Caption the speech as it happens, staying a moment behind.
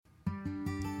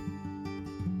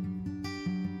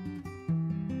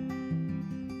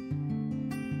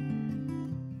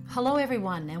Hello,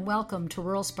 everyone, and welcome to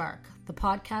Rural Spark, the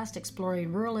podcast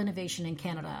exploring rural innovation in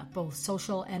Canada, both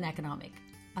social and economic.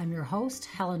 I'm your host,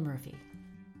 Helen Murphy.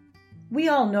 We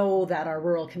all know that our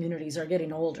rural communities are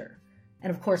getting older,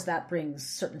 and of course that brings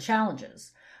certain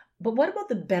challenges. But what about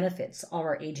the benefits of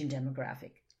our aging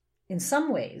demographic? In some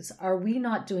ways, are we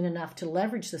not doing enough to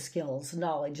leverage the skills,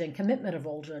 knowledge, and commitment of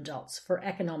older adults for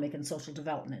economic and social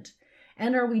development?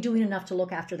 And are we doing enough to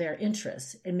look after their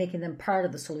interests and making them part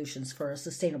of the solutions for a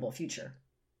sustainable future?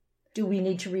 Do we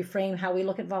need to reframe how we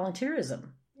look at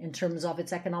volunteerism in terms of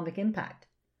its economic impact?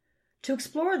 To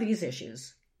explore these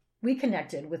issues, we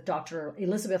connected with Dr.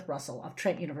 Elizabeth Russell of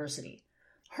Trent University.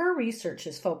 Her research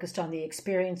is focused on the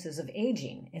experiences of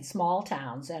aging in small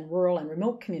towns and rural and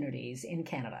remote communities in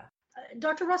Canada.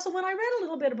 Dr. Russell, when I read a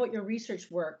little bit about your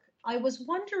research work, I was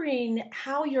wondering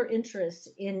how your interest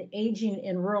in aging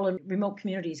in rural and remote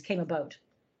communities came about.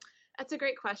 That's a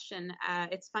great question.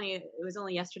 It's funny. It was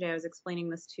only yesterday I was explaining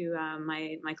this to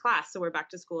my class. So we're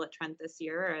back to school at Trent this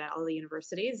year at all the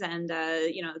universities, and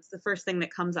it's the first thing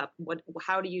that comes up.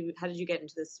 How did you get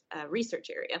into this research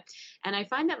area? And I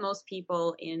find that most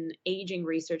people in aging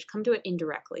research come to it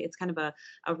indirectly. It's kind of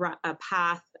a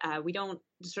path. We don't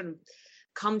sort of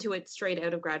come to it straight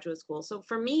out of graduate school. So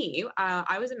for me,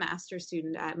 I was a master's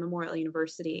student at Memorial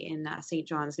University in St.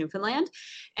 John's, Newfoundland.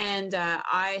 And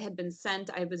I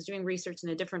was doing research in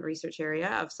a different research area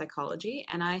of psychology.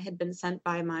 And I had been sent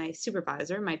by my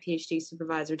supervisor, my PhD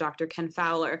supervisor, Dr. Ken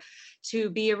Fowler, to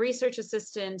be a research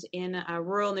assistant in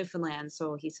rural Newfoundland.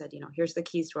 So he said, here's the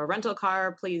keys to a rental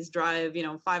car. Please drive,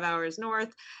 5 hours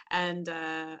north and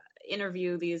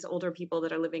interview these older people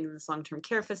that are living in this long-term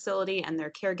care facility and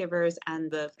their caregivers and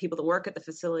the people that work at the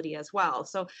facility as well.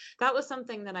 So that was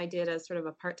something that I did as sort of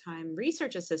a part-time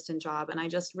research assistant job. And I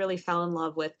just really fell in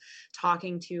love with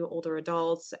talking to older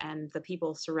adults and the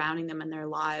people surrounding them in their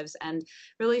lives, and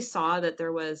really saw that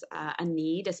there was a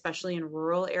need, especially in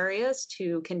rural areas,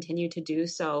 to continue to do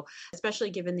so, especially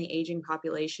given the aging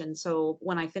population. So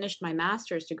when I finished my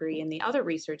master's degree in the other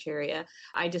research area,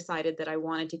 I decided that I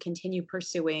wanted to continue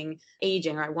pursuing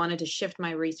aging, or I wanted to shift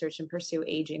my research and pursue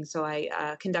aging. So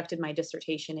I conducted my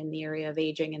dissertation in the area of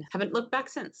aging and haven't looked back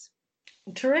since.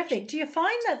 Terrific. Do you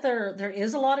find that there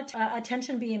is a lot of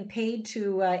attention being paid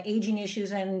to aging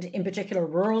issues, and in particular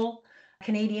rural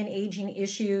Canadian aging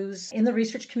issues in the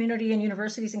research community and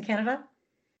universities in Canada?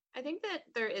 I think that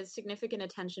there is significant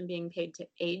attention being paid to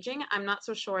aging. I'm not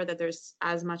so sure that there's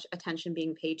as much attention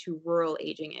being paid to rural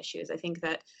aging issues. I think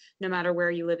that no matter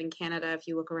where you live in Canada, if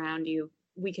you look around you,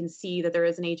 we can see that there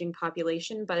is an aging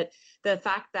population, but the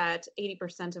fact that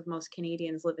 80% of most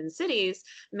Canadians live in cities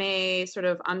may sort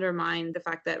of undermine the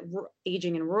fact that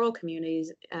aging in rural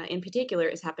communities in particular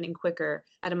is happening quicker,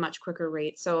 at a much quicker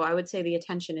rate. So I would say the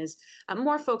attention is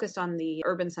more focused on the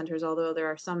urban centers, although there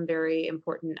are some very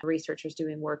important researchers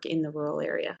doing work in the rural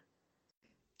area.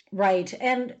 Right.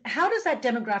 And how does that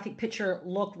demographic picture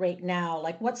look right now?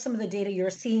 Like, what's some of the data you're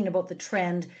seeing about the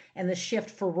trend and the shift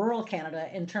for rural Canada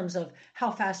in terms of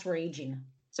how fast we're aging?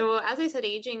 So as I said,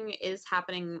 aging is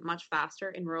happening much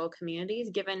faster in rural communities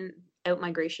given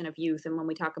outmigration of youth. And when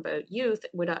we talk about youth,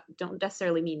 we don't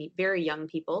necessarily mean very young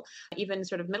people. Even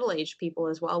sort of middle-aged people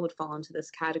as well would fall into this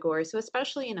category. So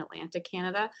especially in Atlantic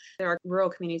Canada, there are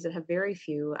rural communities that have very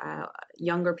few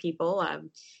younger people,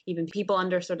 even people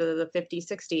under sort of the 50,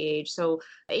 60 age. So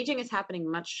aging is happening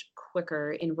much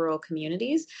quicker in rural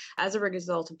communities as a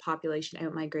result of population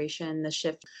outmigration, the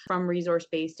shift from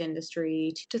resource-based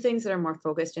industry to things that are more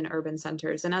focused in urban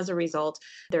centers. And as a result,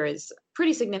 there is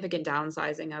pretty significant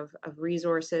downsizing of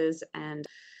resources and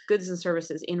goods and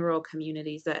services in rural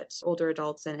communities that older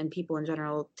adults and people in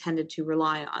general tended to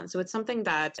rely on. So it's something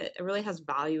that it really has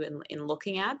value in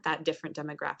looking at that different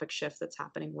demographic shift that's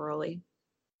happening rurally.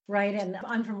 Right. And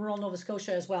I'm from rural Nova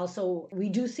Scotia as well. So we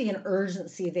do see an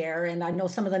urgency there. And I know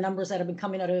some of the numbers that have been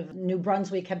coming out of New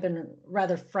Brunswick have been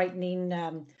rather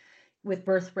frightening, with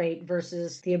birth rate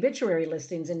versus the obituary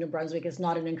listings in New Brunswick is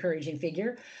not an encouraging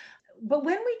figure. But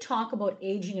when we talk about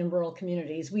aging in rural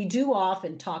communities, we do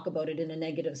often talk about it in a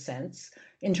negative sense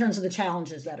in terms of the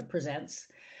challenges that it presents.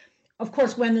 Of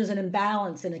course, when there's an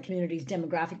imbalance in a community's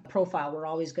demographic profile, we're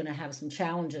always going to have some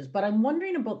challenges. But I'm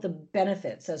wondering about the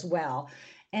benefits as well.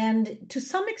 And to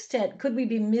some extent, could we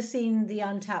be missing the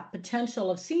untapped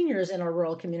potential of seniors in our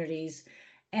rural communities?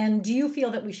 And do you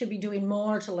feel that we should be doing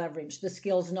more to leverage the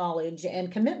skills, knowledge, and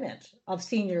commitment of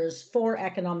seniors for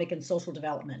economic and social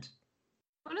development?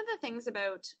 One of the things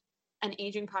about an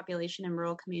aging population in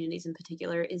rural communities in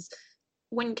particular is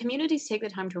When communities take the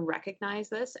time to recognize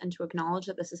this and to acknowledge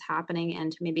that this is happening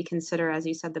and to maybe consider, as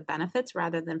you said, the benefits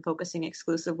rather than focusing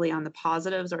exclusively on the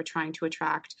positives or trying to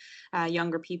attract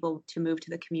younger people to move to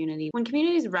the community, when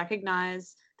communities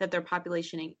recognize that their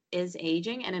population is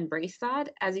aging and embrace that,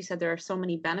 as you said, there are so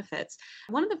many benefits.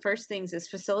 One of the first things is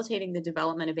facilitating the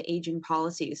development of aging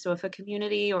policies. So if a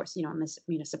community or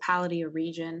municipality or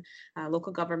region,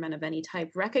 local government of any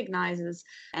type recognizes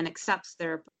and accepts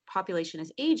their population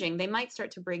is aging, they might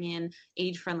start to bring in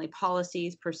age-friendly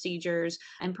policies, procedures,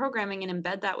 and programming and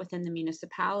embed that within the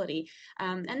municipality.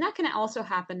 And that can also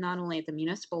happen not only at the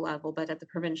municipal level, but at the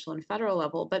provincial and federal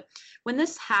level. But when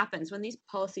this happens, when these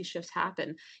policy shifts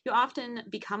happen, you often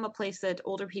become a place that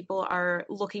older people are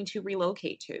looking to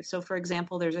relocate to. So for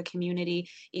example, there's a community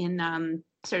in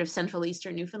sort of central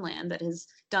eastern Newfoundland that has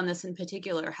done this in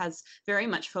particular, has very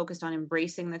much focused on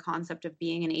embracing the concept of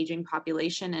being an aging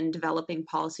population and developing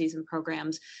policies and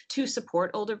programs to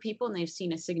support older people. And they've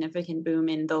seen a significant boom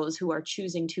in those who are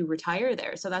choosing to retire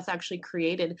there. So that's actually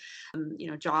created,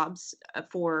 jobs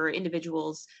for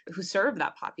individuals who serve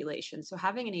that population. So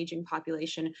having an aging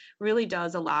population really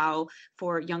does allow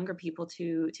for younger people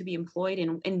to be employed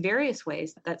in various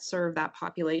ways that serve that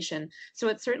population. So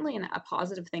it's certainly a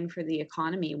positive thing for the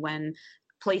economy when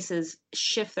places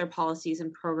shift their policies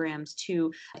and programs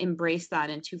to embrace that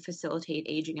and to facilitate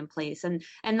aging in place. And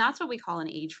that's what we call an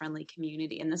age-friendly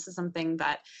community. And this is something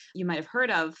that you might have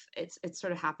heard of. It's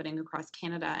sort of happening across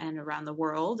Canada and around the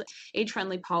world.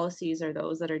 Age-friendly policies are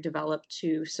those that are developed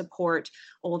to support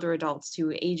older adults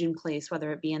to age in place,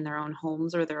 whether it be in their own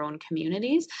homes or their own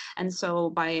communities. And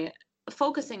so by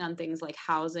focusing on things like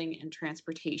housing and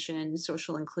transportation,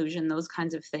 social inclusion, those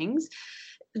kinds of things,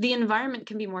 the environment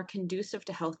can be more conducive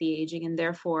to healthy aging and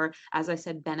therefore, as I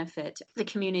said, benefit the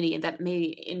community that may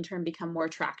in turn become more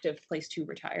attractive place to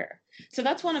retire. So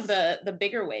that's one of the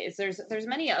bigger ways. There's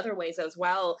many other ways as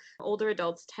well. Older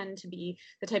adults tend to be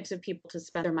the types of people to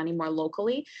spend their money more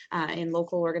locally in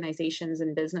local organizations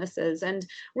and businesses, and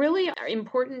really are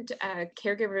important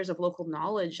caregivers of local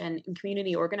knowledge and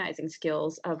community organizing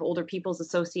skills of older people's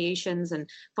associations, and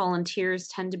volunteers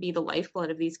tend to be the lifeblood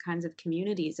of these kinds of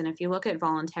communities. And if you look at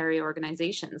voluntary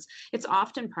organizations, it's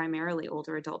often primarily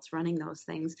older adults running those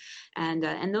things, and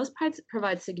those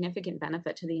provide significant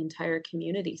benefit to the entire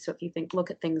community. So if you look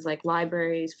at things like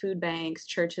libraries, food banks,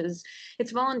 churches,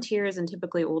 it's volunteers and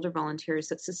typically older volunteers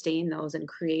that sustain those and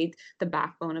create the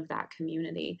backbone of that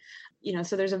community.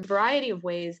 So there's a variety of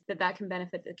ways that can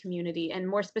benefit the community, and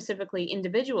more specifically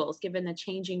individuals. Given the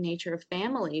changing nature of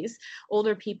families,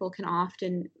 older people can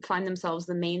often find themselves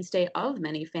the mainstay of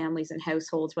many families and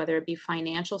households, whether it be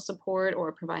financial support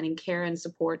or providing care and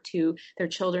support to their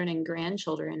children and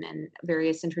grandchildren and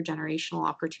various intergenerational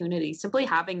opportunities. Simply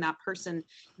having that person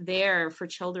there for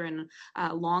children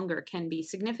longer can be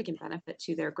significant benefit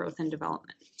to their growth and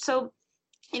development. So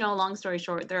long story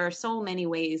short, there are so many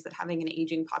ways that having an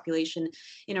aging population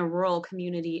in a rural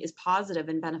community is positive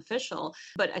and beneficial.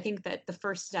 But I think that the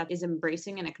first step is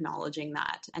embracing and acknowledging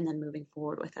that and then moving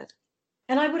forward with it.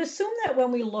 And I would assume that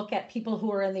when we look at people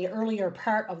who are in the earlier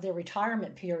part of their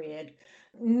retirement period,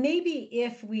 maybe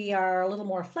if we are a little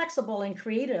more flexible and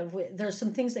creative, there's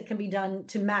some things that can be done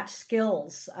to match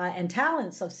skills and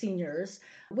talents of seniors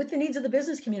with the needs of the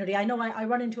business community. I know I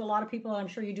run into a lot of people, I'm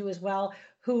sure you do as well,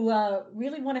 who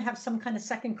really want to have some kind of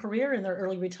second career in their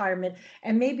early retirement.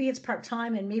 And maybe it's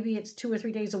part-time, and maybe it's 2 or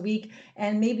 3 days a week,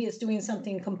 and maybe it's doing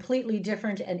something completely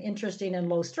different and interesting and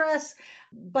low stress.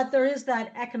 But there is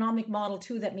that economic model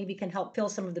too that maybe can help fill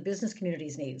some of the business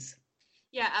community's needs.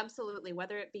 Yeah, absolutely.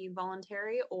 Whether it be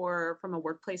voluntary or from a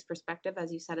workplace perspective,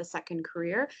 as you said, a second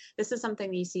career, this is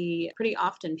something you see pretty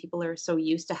often. People are so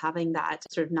used to having that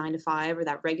sort of 9 to 5 or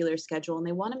that regular schedule, and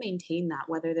they want to maintain that,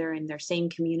 whether they're in their same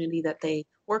community that they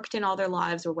worked in all their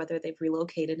lives or whether they've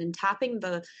relocated. And tapping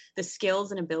the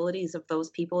skills and abilities of those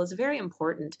people is very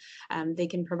important. They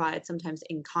can provide sometimes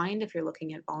in kind if you're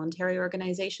looking at voluntary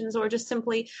organizations, or just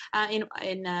simply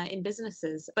in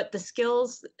businesses. But the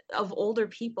skills of older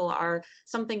people are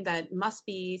something that must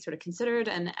be sort of considered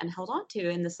and held on to,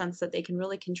 in the sense that they can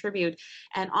really contribute,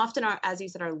 and often are, as you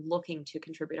said, are looking to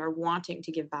contribute, are wanting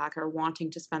to give back, are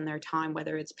wanting to spend their time,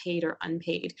 whether it's paid or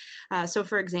unpaid. So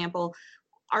for example,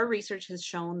 our research has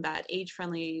shown that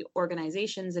age-friendly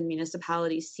organizations and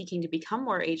municipalities seeking to become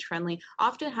more age-friendly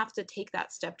often have to take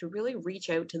that step to really reach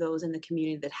out to those in the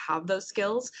community that have those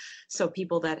skills. So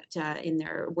people that in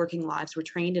their working lives were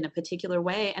trained in a particular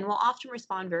way and will often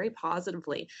respond very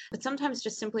positively. But sometimes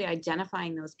just simply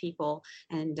identifying those people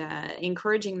and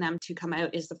encouraging them to come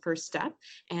out is the first step.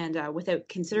 And without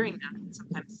considering that,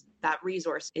 sometimes that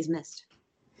resource is missed.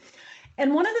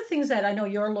 And one of the things that I know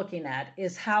you're looking at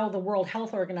is how the World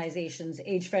Health Organization's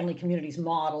age-friendly communities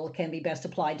model can be best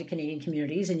applied to Canadian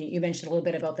communities. And you mentioned a little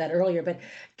bit about that earlier, but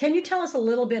can you tell us a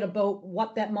little bit about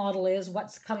what that model is,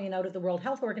 what's coming out of the World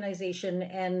Health Organization,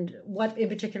 and what in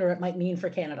particular it might mean for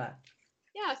Canada?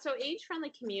 Yeah, so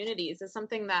age-friendly communities is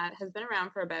something that has been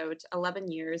around for about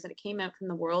 11 years, and it came out from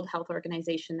the World Health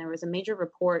Organization. There was a major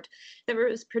report that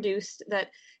was produced that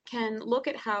can look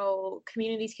at how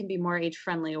communities can be more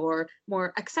age-friendly or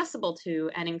more accessible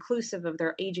to and inclusive of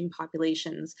their aging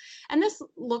populations. And this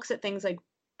looks at things like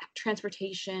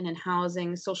transportation and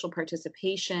housing, social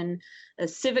participation,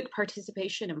 civic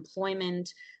participation,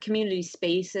 employment, community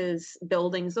spaces,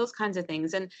 buildings, those kinds of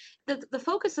things. And the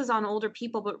focus is on older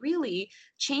people, but really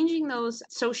changing those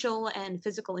social and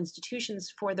physical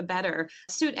institutions for the better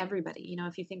suit everybody. You know,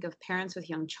 if you think of parents with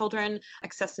young children,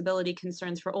 accessibility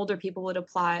concerns for older people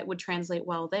would translate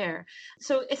well there.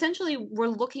 So essentially, we're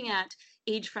looking at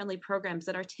age-friendly programs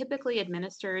that are typically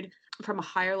administered from a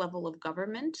higher level of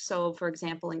government. So, for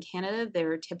example, in Canada,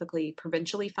 they're typically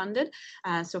provincially funded.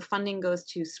 So funding goes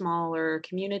to smaller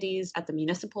communities at the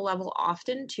municipal level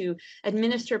often to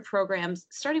administer programs,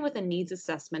 starting with a needs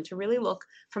assessment to really look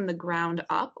from the ground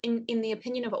up. In the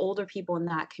opinion of older people in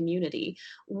that community,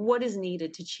 what is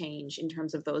needed to change in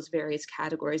terms of those various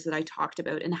categories that I talked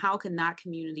about, and how can that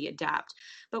community adapt?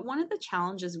 But one of the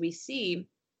challenges we see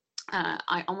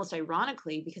I almost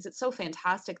ironically, because it's so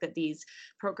fantastic that these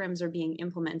programs are being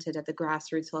implemented at the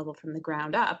grassroots level from the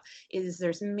ground up, is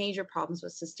there's major problems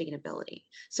with sustainability.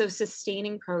 So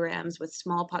sustaining programs with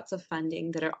small pots of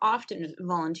funding that are often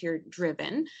volunteer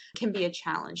driven can be a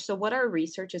challenge. So what our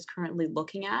research is currently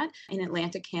looking at in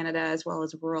Atlantic Canada as well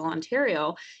as rural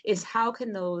Ontario is how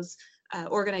can those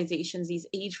organizations, these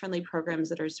age-friendly programs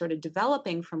that are sort of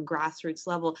developing from grassroots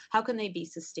level, how can they be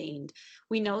sustained?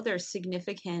 We know there's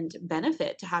significant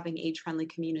benefit to having age-friendly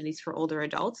communities for older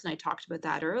adults, and I talked about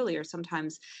that earlier.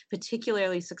 Sometimes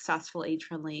particularly successful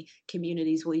age-friendly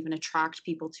communities will even attract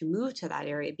people to move to that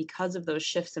area because of those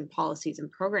shifts in policies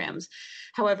and programs.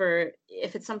 However,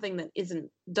 if it's something that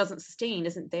doesn't sustain,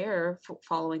 isn't there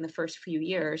following the first few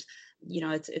years, you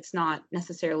know, it's not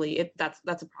necessarily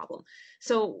that's a problem.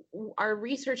 So our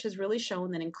research has really shown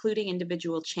that including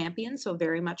individual champions, so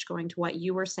very much going to what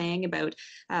you were saying about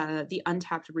the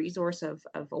untapped resource of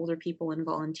older people and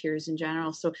volunteers in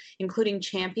general, so including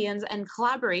champions and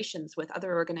collaborations with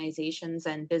other organizations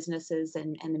and businesses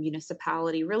and the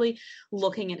municipality, really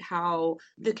looking at how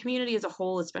the community as a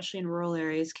whole, especially in rural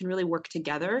areas, can really work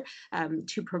together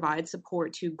to provide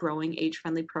support to growing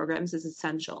age-friendly programs is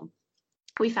essential.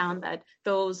 We found that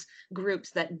those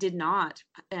groups that did not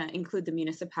include the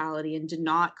municipality and did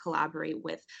not collaborate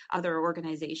with other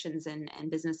organizations and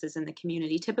businesses in the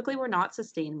community typically were not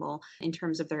sustainable in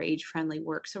terms of their age-friendly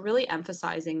work. So really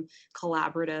emphasizing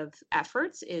collaborative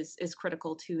efforts is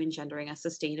critical to engendering a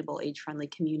sustainable age-friendly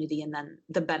community and then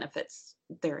the benefits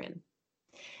therein.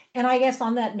 And I guess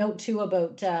on that note too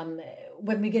about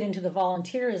when we get into the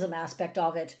volunteerism aspect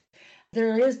of it,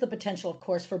 there is the potential, of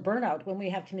course, for burnout when we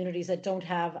have communities that don't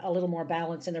have a little more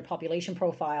balance in their population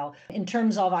profile. In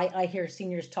terms of, I hear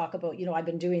seniors talk about, you know, I've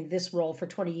been doing this role for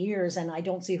 20 years and I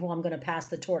don't see who I'm going to pass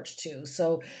the torch to.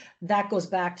 So that goes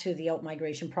back to the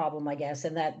out-migration problem, I guess,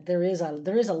 and that there is a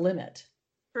limit.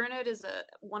 Burnout is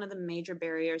one of the major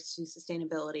barriers to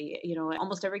sustainability. You know,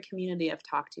 almost every community I've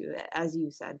talked to, as you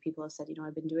said, people have said, you know,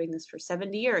 I've been doing this for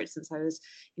 70 years since I was,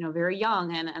 you know, very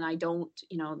young, and I don't,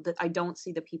 you know, that I don't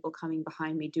see the people coming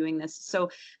behind me doing this. So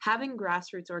having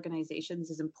grassroots organizations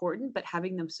is important, but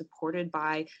having them supported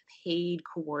by paid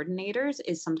coordinators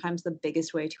is sometimes the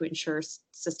biggest way to ensure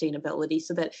sustainability.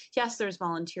 So that yes, there's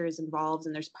volunteers involved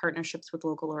and there's partnerships with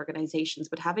local organizations,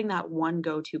 but having that one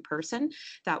go-to person,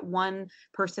 that one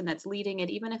person that's leading it,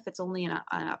 even if it's only in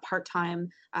a part-time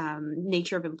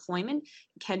nature of employment,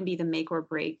 can be the make or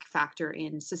break factor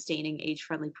in sustaining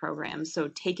age-friendly programs. So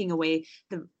taking away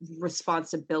the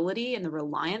responsibility and the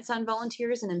reliance on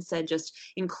volunteers and instead just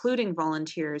including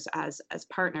volunteers as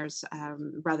partners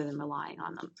rather than relying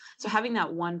on them. So having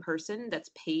that one person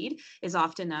that's paid is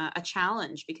often a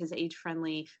challenge because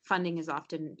age-friendly funding is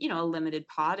often, you know, a limited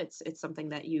pot. It's something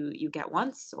that you get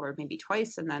once or maybe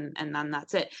twice and then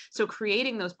that's it. So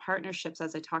creating those partnerships,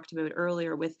 as I talked about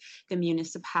earlier, with the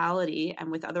municipality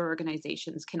and with other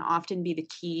organizations can often be the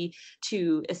key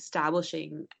to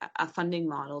establishing a funding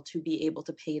model to be able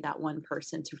to pay that one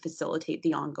person to facilitate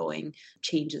the ongoing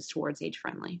changes towards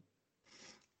age-friendly.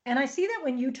 And I see that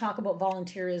when you talk about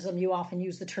volunteerism, you often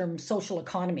use the term social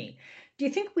economy. Do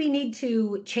you think we need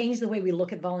to change the way we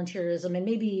look at volunteerism and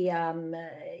maybe,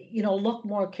 you know, look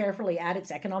more carefully at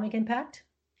its economic impact?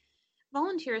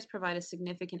 volunteers provide a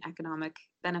significant economic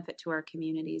benefit to our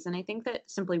communities. And I think that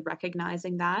simply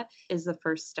recognizing that is the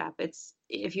first step.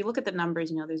 If you look at the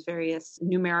numbers, there's various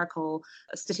numerical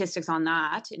statistics on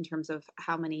that in terms of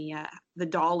how many the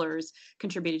dollars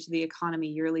contributed to the economy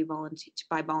yearly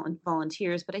by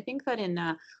volunteers. But I think that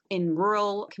in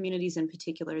rural communities in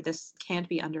particular, this can't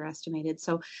be underestimated.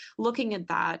 So looking at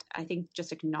that, I think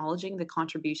just acknowledging the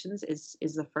contributions is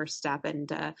the first step.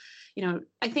 And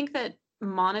I think that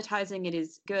monetizing it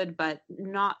is good, but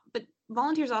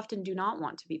volunteers often do not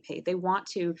want to be paid.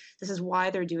 This is why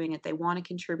they're doing it. They want to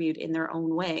contribute in their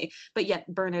own way, but yet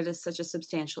burnout is such a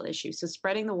substantial issue. So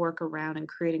spreading the work around and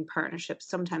creating partnerships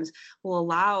sometimes will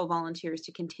allow volunteers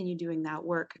to continue doing that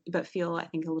work, but feel, I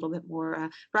think, a little bit more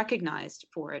recognized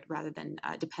for it rather than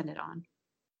dependent on.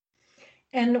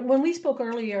 And when we spoke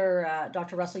earlier,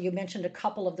 Dr. Russell, you mentioned a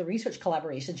couple of the research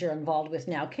collaborations you're involved with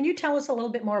now. Can you tell us a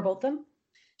little bit more about them?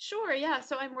 Sure, yeah.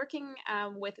 So I'm working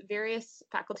with various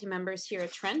faculty members here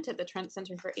at Trent, at the Trent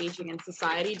Center for Aging and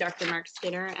Society. Dr. Mark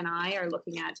Skinner and I are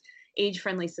looking at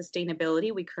age-friendly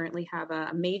sustainability. We currently have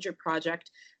a major project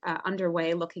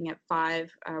underway looking at 5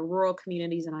 rural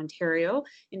communities in Ontario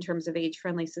in terms of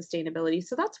age-friendly sustainability.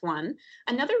 So that's one.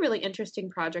 Another really interesting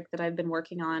project that I've been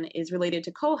working on is related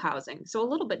to co-housing, so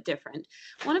a little bit different.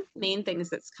 One of the main things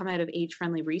that's come out of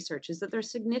age-friendly research is that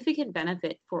there's significant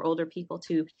benefit for older people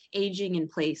to aging in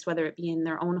place, whether it be in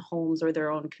their own homes or their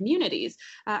own communities.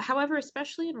 However,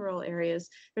 especially in rural areas,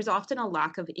 there's often a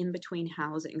lack of in-between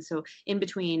housing. So in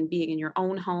between being in your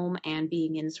own home and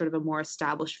being in sort of a more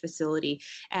established facility.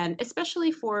 And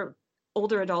especially for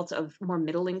older adults of more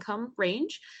middle income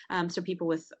range, so people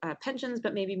with pensions,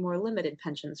 but maybe more limited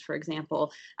pensions, for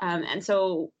example. And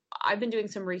so I've been doing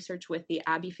some research with the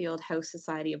Abbeyfield House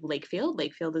Society of Lakefield.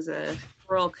 Lakefield is a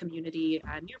rural community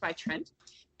nearby Trent.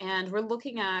 And we're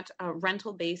looking at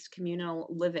rental-based communal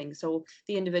living. So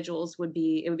the individuals it would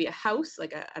be a house,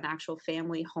 like an actual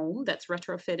family home that's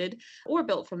retrofitted or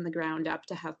built from the ground up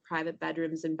to have private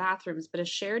bedrooms and bathrooms, but a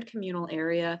shared communal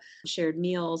area, shared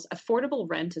meals. Affordable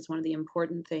rent is one of the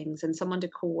important things, and someone to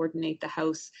coordinate the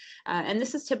house. And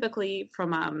this is typically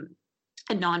from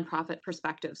a nonprofit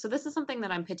perspective. So this is something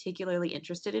that I'm particularly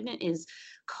interested in, is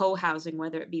co-housing,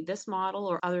 whether it be this model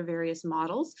or other various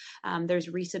models. There's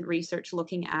recent research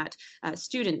looking at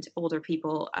student older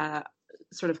people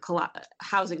sort of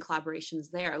housing collaborations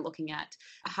there, looking at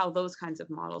how those kinds of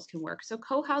models can work. So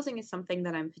co-housing is something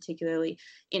that I'm particularly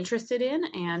interested in,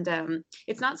 and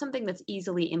it's not something that's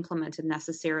easily implemented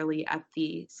necessarily at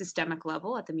the systemic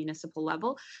level, at the municipal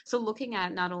level. So looking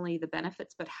at not only the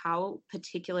benefits, but how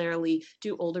particularly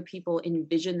do older people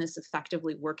envision this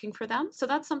effectively working for them. So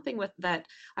that's something that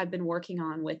I've been working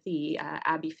on with the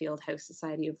Abbeyfield House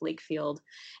Society of Lakefield.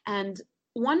 And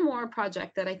one more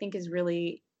project that I think is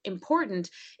really important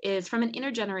is from an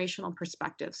intergenerational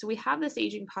perspective. So we have this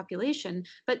aging population,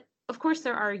 but of course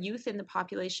there are youth in the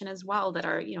population as well that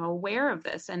are, aware of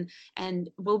this and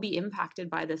will be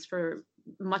impacted by this for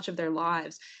much of their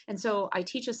lives. And so I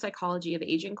teach a psychology of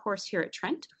aging course here at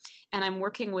Trent, and I'm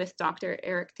working with Dr.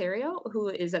 Eric Theriault, who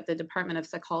is at the Department of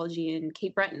Psychology in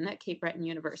Cape Breton at Cape Breton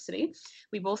University.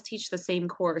 We both teach the same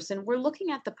course, and we're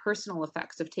looking at the personal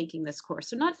effects of taking this course.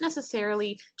 So not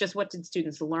necessarily just what did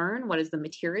students learn, what is the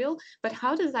material, but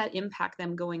how does that impact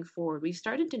them going forward? We've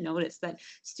started to notice that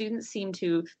students seem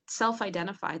to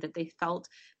self-identify that they felt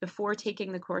before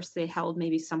taking the course they held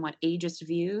maybe somewhat ageist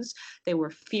views. They were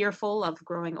fearful of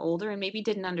growing older and maybe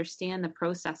didn't understand the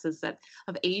processes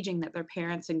of aging that their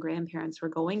parents and grandparents were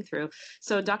going through.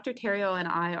 So Dr. Theriault and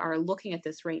I are looking at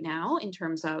this right now in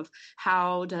terms of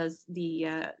how does the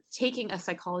taking a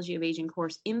psychology of aging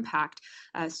course impact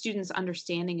students'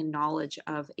 understanding and knowledge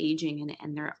of aging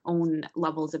and their own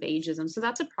levels of ageism. So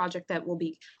that's a project that will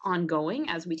be ongoing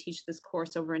as we teach this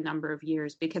course over a number of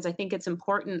years, because I think it's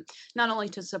important not only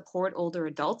to support older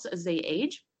adults as they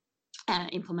age,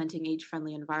 implementing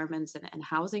age-friendly environments and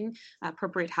housing,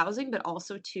 appropriate housing, but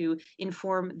also to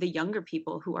inform the younger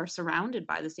people who are surrounded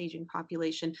by this aging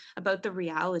population about the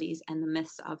realities and the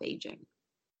myths of aging.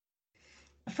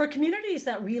 For communities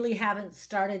that really haven't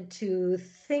started to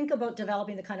think about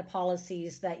developing the kind of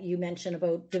policies that you mentioned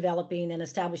about developing and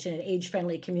establishing an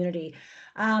age-friendly community,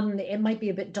 it might be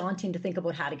a bit daunting to think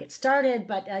about how to get started,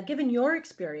 but given your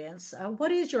experience,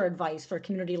 what is your advice for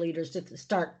community leaders to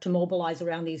start to mobilize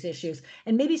around these issues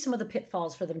and maybe some of the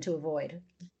pitfalls for them to avoid?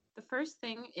 The first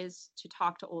thing is to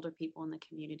talk to older people in the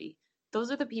community. Those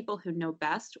are the people who know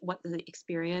best what the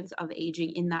experience of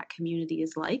aging in that community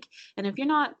is like. And if you're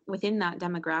not within that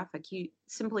demographic,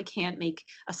 simply can't make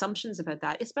assumptions about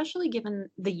that, especially given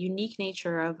the unique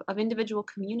nature of individual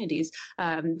communities.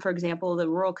 For example, the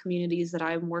rural communities that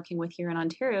I'm working with here in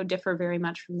Ontario differ very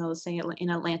much from those, say, in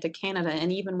Atlantic Canada,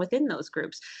 and even within those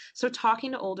groups. So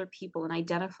talking to older people and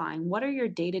identifying what are your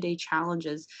day-to-day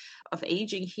challenges of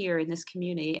aging here in this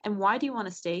community, and why do you want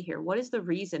to stay here? What is the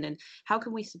reason, and how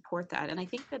can we support that? And I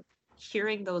think that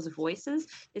hearing those voices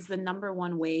is the number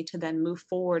one way to then move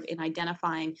forward in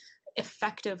identifying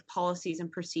effective policies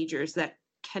and procedures that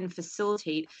can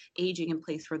facilitate aging in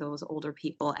place for those older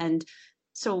people. And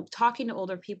so talking to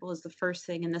older people is the first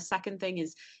thing. And the second thing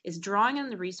is drawing on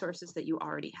the resources that you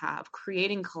already have,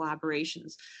 creating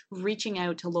collaborations, reaching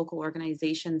out to local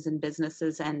organizations and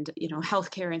businesses and,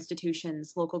 healthcare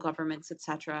institutions, local governments,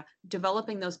 etc.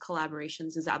 Developing those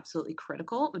collaborations is absolutely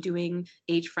critical. Doing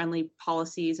age-friendly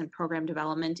policies and program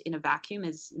development in a vacuum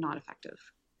is not effective.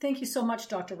 Thank you so much,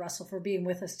 Dr. Russell, for being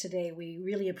with us today. We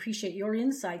really appreciate your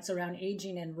insights around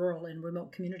aging in rural and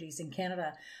remote communities in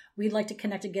Canada. We'd like to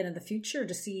connect again in the future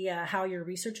to see how your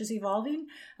research is evolving.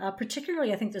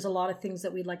 Particularly, I think there's a lot of things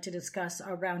that we'd like to discuss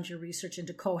around your research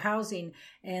into co-housing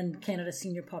and Canada's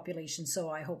senior population. So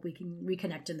I hope we can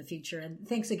reconnect in the future. And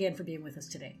thanks again for being with us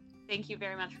today. Thank you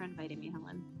very much for inviting me,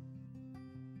 Helen.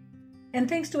 And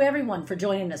thanks to everyone for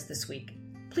joining us this week.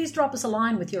 Please drop us a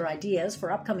line with your ideas for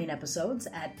upcoming episodes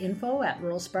at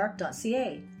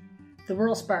info@ruralspark.ca. The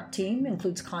Rural Spark team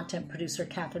includes content producer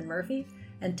Catherine Murphy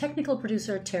and technical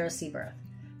producer Tara Seaberth.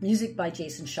 Music by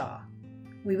Jason Shaw.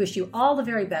 We wish you all the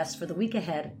very best for the week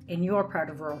ahead in your part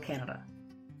of rural Canada.